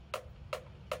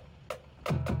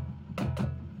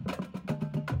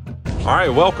All right,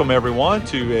 welcome everyone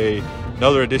to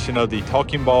another edition of the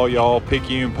Talking Ball Y'all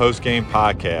Picayune Postgame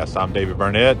Podcast. I'm David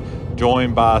Burnett,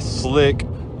 joined by Slick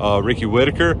Ricky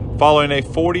Whitaker, following a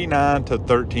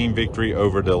 49-13 victory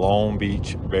over the Long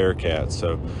Beach Bearcats.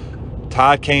 So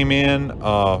Tide came in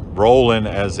rolling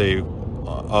as a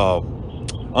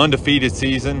undefeated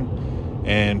season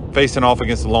and facing off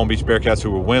against the Long Beach Bearcats,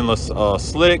 who were winless.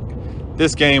 Slick,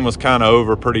 this game was kind of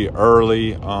over pretty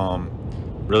early.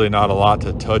 Really not a lot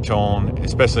to touch on,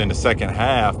 especially in the second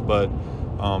half. But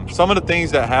some of the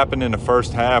things that happened in the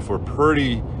first half were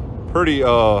pretty great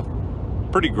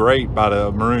by the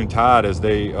Maroon Tide, as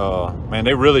they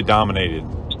really dominated.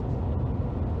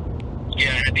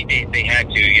 Yeah, I think they had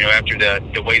to, after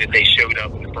the way that they showed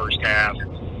up in the first half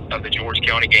of the George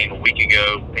County game a week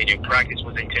ago. Practice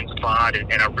was intensified,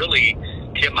 and I really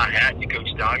tip my hat to Coach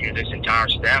Stogner and this entire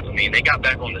staff. I mean, they got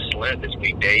back on the sled this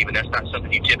week, Dave, and that's not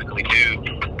something you typically do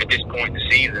at this point in the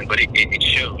season, but it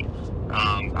showed.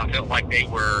 I felt like they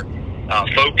were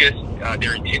focused.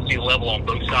 Their intensity level on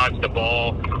both sides of the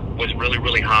ball was really,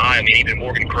 really high. I mean, even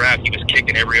Morgan Kraft, he was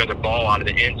kicking every other ball out of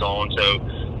the end zone, so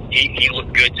he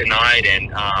looked good tonight.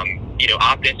 And,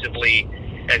 offensively,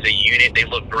 as a unit, they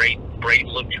looked great. Brady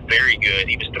looked very good.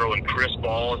 He was throwing crisp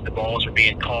balls. The balls were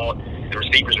being caught. The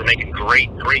receivers were making great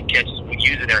catches,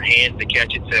 using their hands to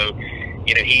catch it. So,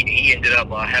 he ended up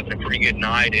having a pretty good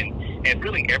night. And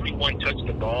really everyone touched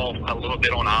the ball a little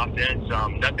bit on offense.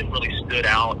 Nothing really stood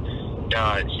out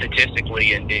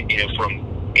statistically, and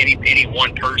from any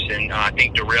one person. I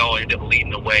think Darrell ended up leading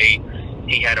the way.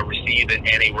 He had a receiving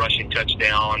and a rushing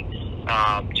touchdown,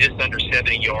 just under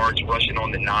 70 yards rushing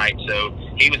on the night. So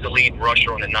he was the lead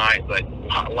rusher on the night, but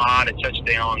a lot of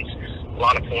touchdowns, a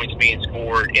lot of points being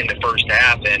scored in the first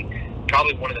half. And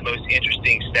probably one of the most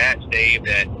interesting stats, Dave,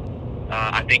 that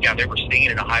I think I've ever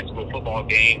seen in a high school football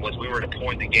game was we were at a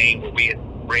point in the game where we had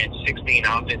ran 16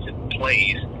 offensive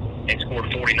plays and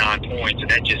scored 49 points.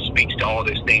 And that just speaks to all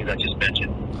those things I just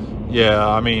mentioned. Yeah,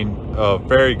 I mean, a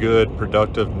very good,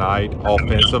 productive night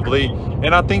offensively.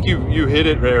 And I think you hit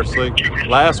it there, Slick.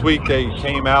 Last week they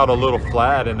came out a little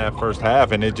flat in that first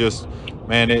half, and it just,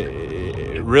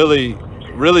 it really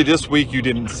this week you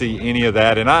didn't see any of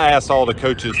that. And I asked all the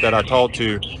coaches that I talked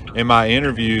to in my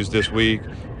interviews this week.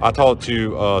 I talked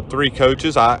to 3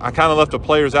 coaches. I kind of left the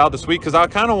players out this week because I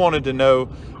kind of wanted to know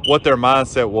what their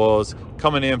mindset was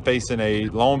coming in facing a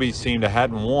Long Beach team that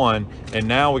hadn't won, and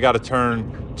now we got to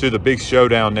turn to the big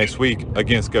showdown next week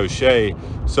against Gaucher.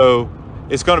 So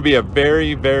it's going to be a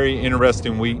very, very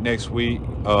interesting week next week.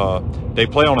 They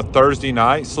play on a Thursday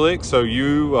night, Slick, so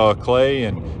you, Clay,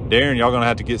 and Darren, y'all going to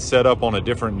have to get set up on a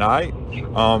different night.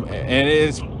 And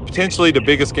it's potentially the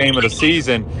biggest game of the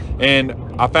season. And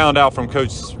I found out from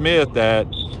Coach Smith that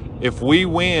if we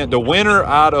win, the winner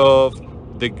out of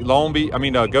the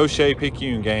Gaucher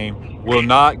Picayune game will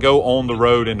not go on the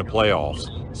road in the playoffs.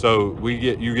 So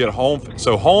you get home.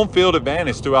 So home field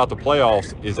advantage throughout the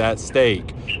playoffs is at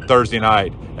stake Thursday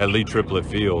night at Lee Triplett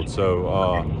Field. So,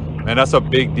 and that's a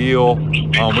big deal.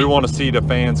 We want to see the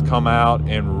fans come out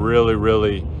and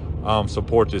really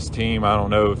support this team. I don't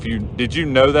know if did you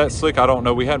know that, Slick? I don't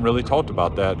know. We hadn't really talked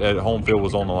about that home field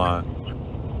was on the line.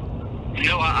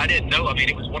 No, I didn't know. I mean,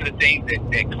 it was one of the things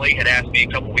that Clay had asked me a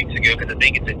couple weeks ago, because I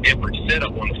think it's a different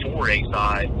setup on the 4A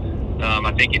side.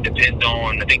 I think it depends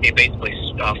on. I think they basically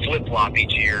flip-flop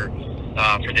each year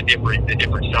for the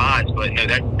different sides. But no,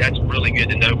 that's really good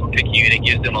to know for Picayune. It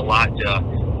gives them a lot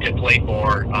to play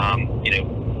for.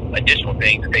 Additional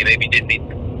things that they maybe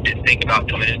didn't think about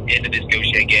coming into this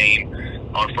Gaucher game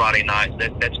on Friday night. So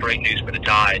that's great news for the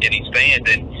Tide and these fans.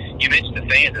 And you mentioned the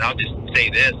fans, and I'll just say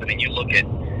this. I mean, you look at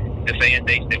the fan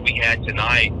base that we had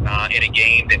tonight in a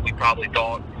game that we probably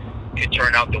thought could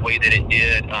turn out the way that it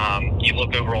did. You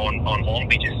look over on Long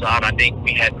Beach's side, I think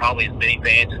we had probably as many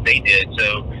fans as they did.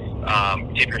 So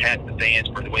tip your hat to the fans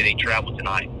for the way they traveled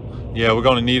tonight. Yeah, we're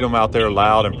going to need them out there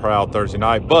loud and proud Thursday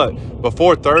night. But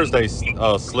before Thursday,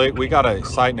 Slick, we got an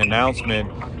exciting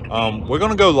announcement. We're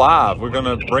going to go live. We're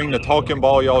going to bring the Talking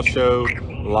Ball Y'all show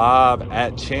live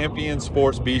at Champion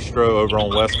Sports Bistro over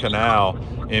on West Canal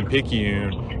in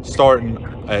Picayune, starting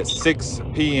at 6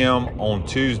 p.m. on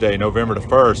Tuesday, November the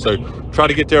 1st. So try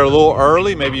to get there a little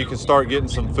early. Maybe you can start getting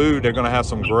some food. They're going to have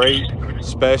some great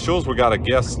specials. We got a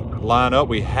guest lineup.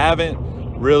 We haven't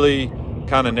really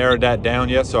kind of narrowed that down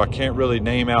yet, so I can't really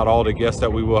name out all the guests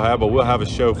that we will have, but we'll have a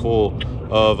show full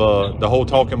of the whole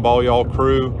Talking Ball Y'all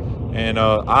crew, and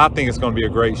I think it's going to be a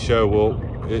great show.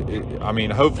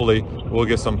 Hopefully we'll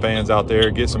get some fans out there,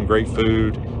 get some great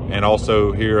food, and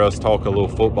also hear us talk a little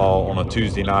football on a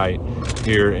Tuesday night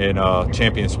here in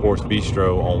Champion Sports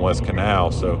Bistro on West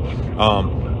Canal. So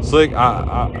Slick,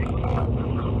 I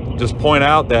just point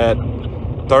out that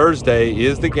Thursday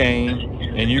is the game,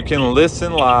 and you can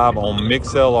listen live on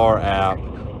MixLR app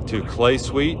to Clay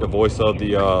Sweet, the voice of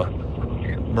the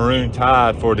Maroon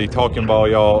Tide for the Talking Ball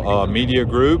Y'all media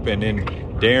group, and then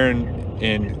Darren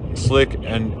and Slick,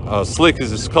 and Slick is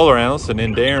his color analyst, and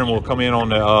then Darren will come in on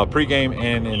the pregame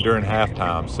and during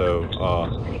halftime. So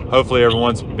hopefully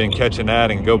everyone's been catching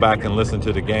that and go back and listen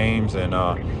to the games. And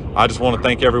I just want to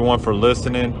thank everyone for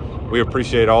listening. We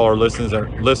appreciate all our listeners, and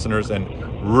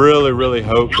really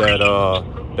hope that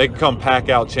they can come pack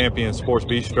out Champion Sports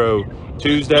Bistro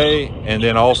Tuesday, and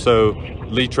then also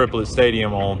Lee Triplet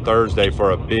Stadium on Thursday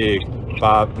for a big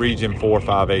Region 4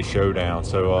 5A showdown.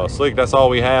 So Slick, that's all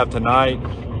we have tonight.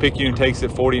 Picayune takes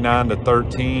it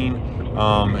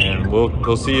 49-13, and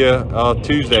we'll see you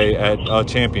Tuesday at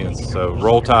Champions. So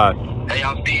roll Tide. Hey,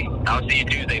 I'll see you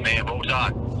Tuesday, man. Roll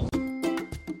Tide.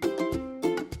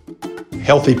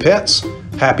 Healthy pets,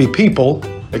 happy people,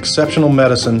 exceptional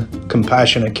medicine,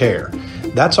 compassionate care.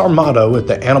 That's our motto at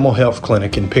the Animal Health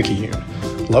Clinic in Picayune.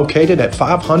 Located at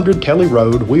 500 Kelly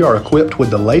Road, we are equipped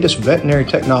with the latest veterinary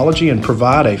technology and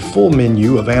provide a full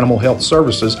menu of animal health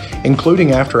services,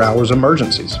 including after-hours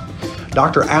emergencies.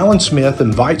 Dr. Alan Smith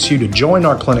invites you to join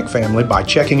our clinic family by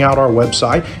checking out our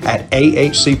website at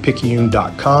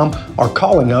ahcpicayune.com or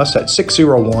calling us at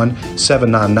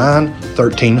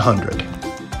 601-799-1300.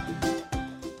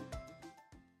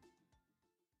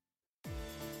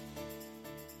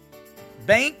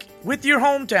 Bank with your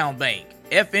hometown bank,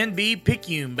 FNB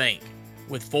Picayune Bank.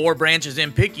 With 4 branches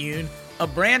in Picayune, a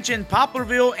branch in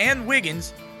Poplarville and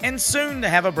Wiggins, and soon to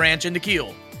have a branch in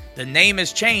DeKeel. The name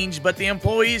has changed, but the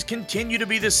employees continue to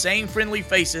be the same friendly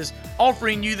faces,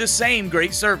 offering you the same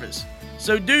great service.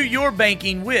 So do your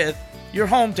banking with your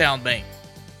hometown bank.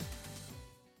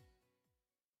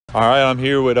 All right, I'm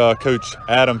here with Coach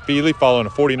Adam Feely following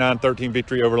a 49-13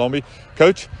 victory over Long Beach.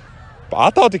 Coach, I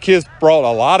thought the kids brought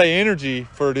a lot of energy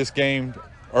for this game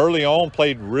early on,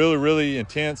 played really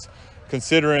intense,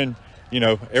 considering,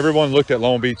 everyone looked at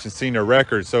Long Beach and seen their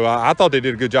record. So I thought they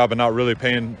did a good job of not really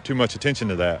paying too much attention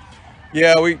to that.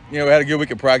 Yeah, we had a good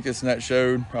week of practice, and that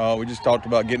showed. We just talked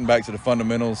about getting back to the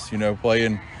fundamentals,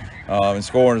 playing and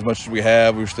scoring as much as we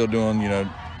have. We were still doing, the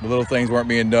little things weren't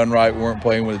being done right. We weren't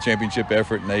playing with a championship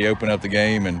effort, and they opened up the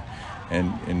game and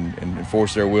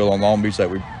forced their will on Long Beach that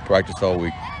we practiced all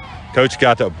week. Coach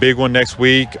got a big one next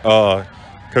week.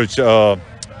 Coach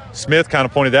Smith kind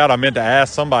of pointed out, I meant to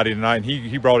ask somebody tonight, and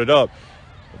he brought it up.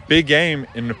 Big game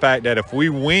in the fact that if we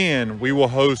win, we will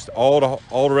host all the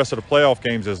rest of the playoff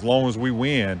games. As long as we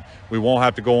win, we won't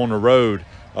have to go on the road.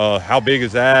 How big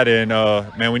is that? And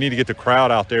man, we need to get the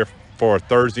crowd out there for a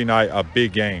Thursday night, a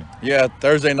big game. Yeah,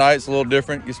 Thursday night's a little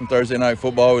different. Get some Thursday night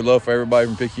football. We'd love for everybody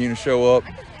from Picayune to show up.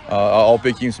 All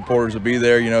Picayune supporters will be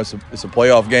there. It's a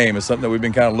playoff game. It's something that we've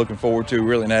been kind of looking forward to. We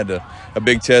really had a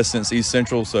big test since East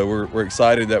Central, so we're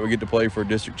excited that we get to play for a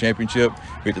district championship.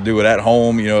 We get to do it at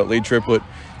home, at Lee Triplet,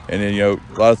 and then a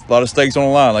lot of stakes on the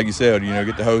line, like you said.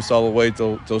 Get to host all the way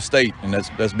till state, and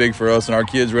that's big for us. And our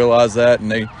kids realize that, and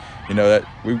they, that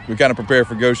we kind of prepare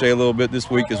for Gaucher a little bit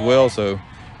this week as well. So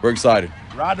we're excited.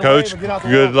 Coach,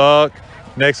 good luck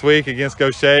next week against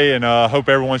Gaucher, and hope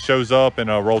everyone shows up and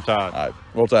roll Tide. All right,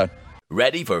 roll Tide.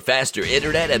 Ready for faster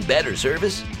internet and better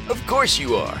service? Of course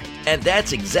you are. And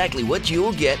that's exactly what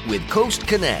you'll get with Coast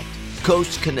Connect.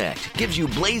 Coast Connect gives you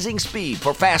blazing speed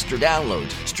for faster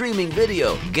downloads, streaming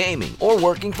video, gaming, or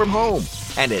working from home.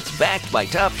 And it's backed by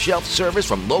top shelf service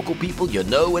from local people you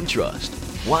know and trust.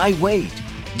 Why wait?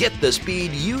 Get the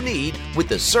speed you need with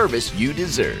the service you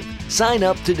deserve. Sign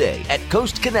up today at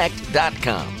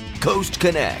coastconnect.com. Coast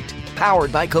Connect,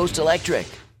 powered by Coast Electric.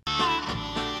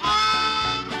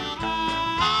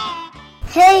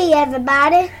 Hey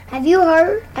everybody, have you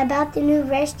heard about the new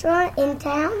restaurant in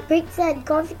town, Creekside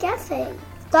Coffee Cafe?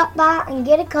 Stop by and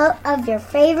get a cup of your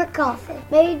favorite coffee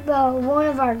made by one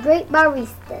of our great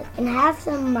baristas and have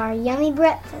some of our yummy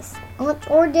breakfast, lunch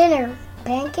or dinner.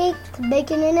 Pancakes,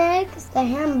 bacon and eggs, the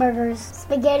hamburgers,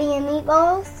 spaghetti and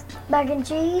meatballs, mac and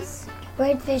cheese,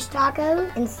 redfish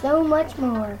tacos, and so much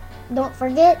more. Don't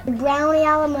forget the brownie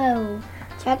a la mode.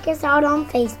 Check us out on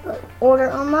Facebook.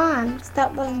 Order online.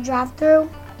 Stop by the drive-thru.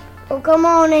 Or come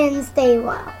on in and stay a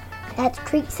while. That's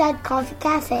Creekside Coffee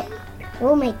Cafe.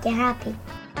 We'll make you happy.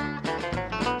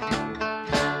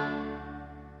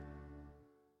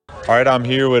 All right, I'm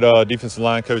here with defensive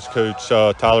line coach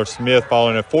Tyler Smith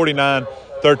following a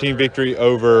 49-13 victory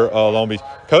over Long Beach.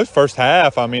 Coach, first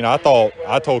half, I told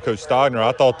Coach Stogner,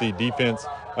 I thought the defense,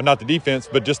 not the defense,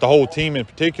 but just the whole team in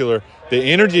particular,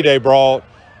 the energy they brought,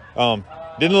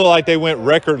 didn't look like they went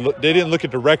record. They didn't look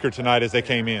at the record tonight as they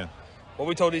came in. what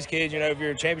we told these kids, if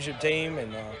you're a championship team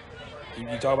and you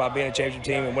talk about being a championship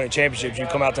team and winning championships, you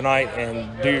come out tonight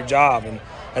and do your job. And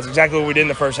that's exactly what we did in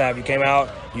the first half. You came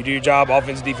out, you do your job,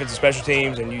 offense, defense, special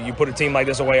teams, and you put a team like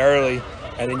this away early,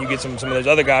 and then you get some of those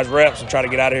other guys reps and try to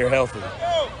get out of here healthy.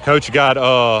 Coach, you got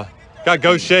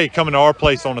Gaucher coming to our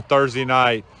place on a Thursday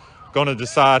night, going to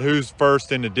decide who's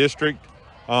first in the district.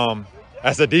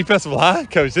 As a defensive line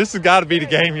coach, this has got to be the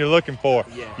game you're looking for.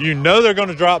 Yeah. You know they're going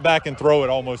to drop back and throw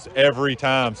it almost every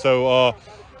time. So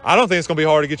I don't think it's going to be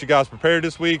hard to get you guys prepared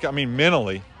this week. I mean,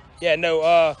 mentally. Yeah,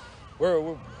 no,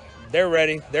 they're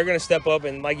ready. They're going to step up,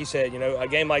 and like you said, a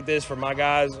game like this for my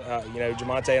guys,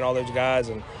 Jamonte and all those guys,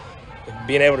 and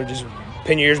being able to just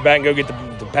pin your ears back and go get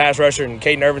the pass rusher, and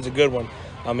Caden Irvin's a good one.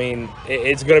 I mean,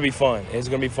 it's going to be fun. It's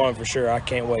going to be fun for sure. I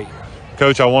can't wait.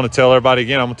 Coach, I want to tell everybody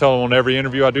again, I'm going to tell them on every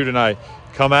interview I do tonight,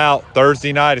 come out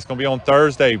Thursday night. It's going to be on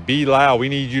Thursday. Be loud. We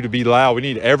need you to be loud. We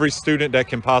need every student that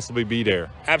can possibly be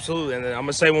there. Absolutely. And then I'm going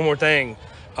to say one more thing.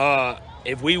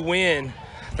 If we win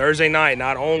Thursday night,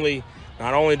 not only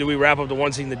do we wrap up the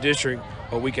one seed in the district,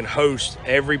 but we can host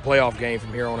every playoff game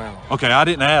from here on out. Okay, I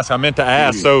didn't ask. I meant to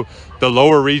ask. So the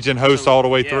lower region hosts all the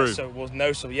way through. So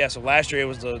last year it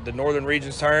was the northern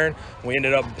region's turn. We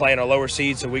ended up playing a lower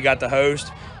seed, so we got the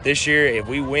host. This year, if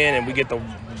we win and we get the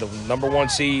number one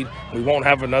seed, we won't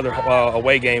have another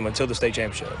away game until the state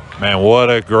championship. Man,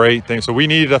 what a great thing. So we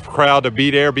need the crowd to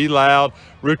be there, be loud,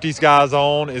 root these guys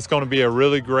on. It's going to be a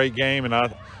really great game, and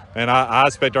I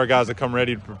expect our guys to come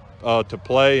ready to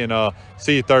play, and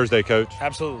see you Thursday, Coach.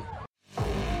 Absolutely.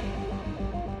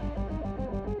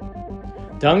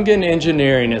 Dungan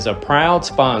Engineering is a proud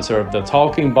sponsor of the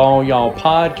Talking Ball Y'all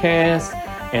podcast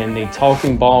and the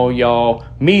Talking Ball Y'all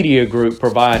Media Group,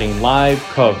 providing live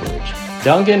coverage.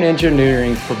 Dungan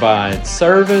Engineering provides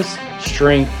service,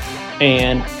 strength,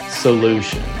 and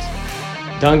solutions.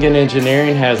 Dungan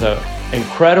Engineering has an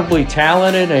incredibly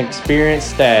talented and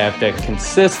experienced staff that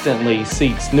consistently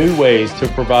seeks new ways to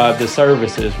provide the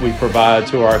services we provide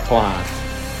to our clients.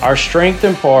 Our strength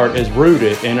in part is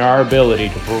rooted in our ability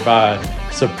to provide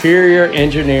superior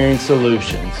engineering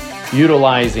solutions,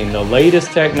 utilizing the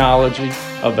latest technology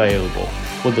available,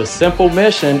 with the simple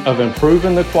mission of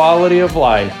improving the quality of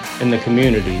life in the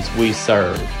communities we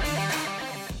serve.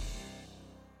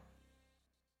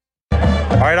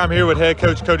 All right, I'm here with head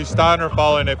coach Cody Steiner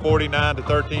following a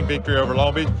 49-13 victory over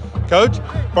Long Beach. Coach,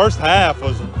 first half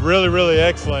was really, really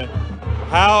excellent.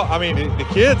 The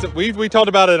kids, we talked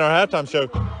about it in our halftime show,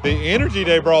 the energy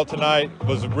they brought tonight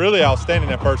was really outstanding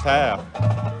that first half.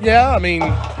 Yeah,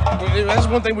 that's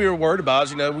one thing we were worried about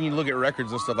is, when you look at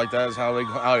records and stuff like that, is how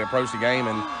they approach the game.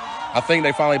 And I think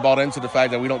they finally bought into the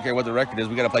fact that we don't care what the record is.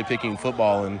 We got to play Picayune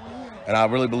football. And I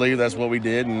really believe that's what we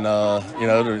did. And,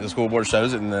 the school board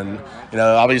shows it. And then,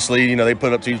 obviously, they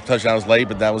put up 2 touchdowns late,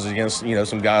 but that was against,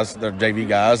 some guys, their JV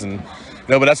guys. And,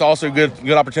 but that's also a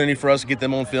good opportunity for us to get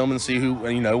them on film and see who,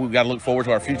 we've got to look forward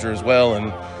to our future as well.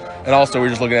 And also we're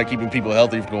just looking at keeping people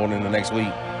healthy going into next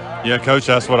week. Yeah, Coach,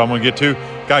 that's what I'm going to get to.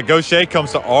 Got Gaucher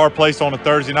comes to our place on a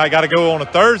Thursday night. Got to go on a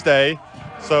Thursday.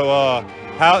 So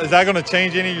how is that going to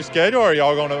change any of your schedule? Or are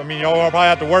y'all going to, y'all will probably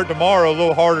have to work tomorrow a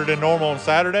little harder than normal on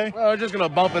Saturday? Well, we're just going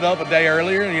to bump it up a day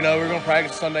earlier. We're going to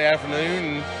practice Sunday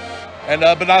afternoon.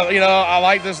 But I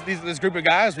like this group of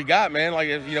guys we got, man. Like,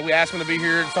 we ask them to be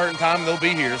here at a certain time, they'll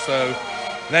be here. So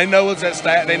they know it's that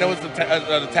stat. They know it's the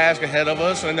task ahead of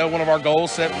us. And they know one of our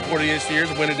goals set before the end of the year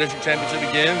is to win a district championship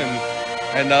again.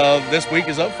 And this week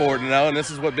is up for it, and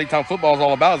this is what big-time football is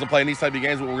all about, is to play in these type of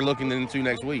games, what we're looking into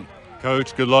next week.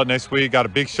 Coach, good luck next week. Got a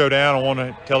big showdown. I want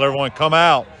to tell everyone, come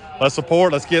out. Let's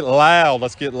support. Let's get loud.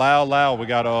 Let's get loud. We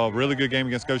got a really good game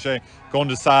against Gaucher, going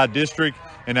to side district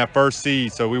and that first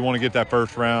seed. So we want to get that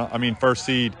first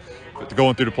seed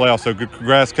going through the playoffs. So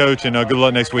congrats, Coach, and good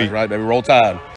luck next week. That's right, baby. Roll Tide.